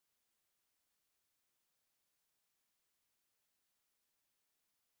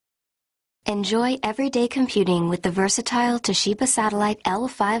Enjoy everyday computing with the versatile Toshiba Satellite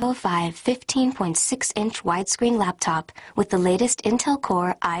L505 15.6-inch widescreen laptop with the latest Intel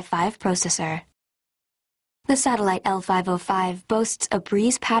Core i5 processor. The Satellite L505 boasts a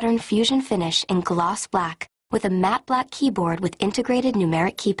breeze pattern fusion finish in gloss black with a matte black keyboard with integrated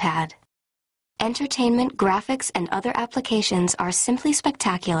numeric keypad. Entertainment, graphics, and other applications are simply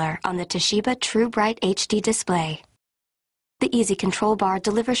spectacular on the Toshiba True Bright HD display. The easy control bar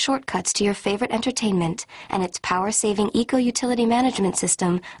delivers shortcuts to your favorite entertainment, and its power-saving eco-utility management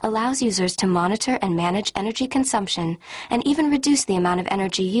system allows users to monitor and manage energy consumption and even reduce the amount of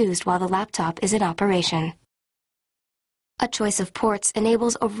energy used while the laptop is in operation. A choice of ports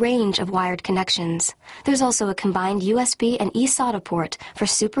enables a range of wired connections. There's also a combined USB and eSATA port for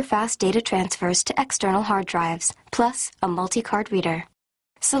super-fast data transfers to external hard drives, plus a multi-card reader.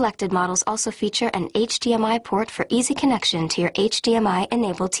 Selected models also feature an HDMI port for easy connection to your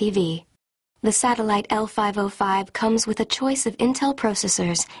HDMI-enabled TV. The Satellite L505 comes with a choice of Intel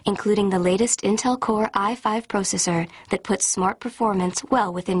processors, including the latest Intel Core i5 processor that puts smart performance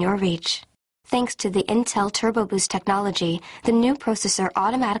well within your reach. Thanks to the Intel Turbo Boost technology, the new processor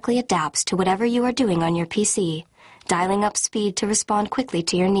automatically adapts to whatever you are doing on your PC, dialing up speed to respond quickly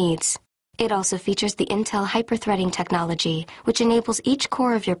to your needs. It also features the Intel hyper-threading technology, which enables each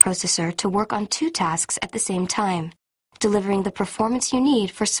core of your processor to work on 2 tasks at the same time, delivering the performance you need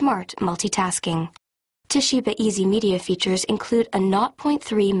for smart multitasking. Toshiba Easy Media features include a 0.3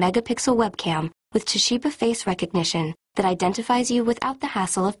 megapixel webcam with Toshiba face recognition that identifies you without the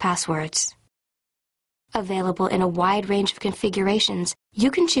hassle of passwords. Available in a wide range of configurations,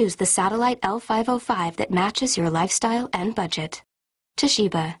 you can choose the Satellite L505 that matches your lifestyle and budget.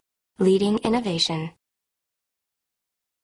 Toshiba. Leading innovation.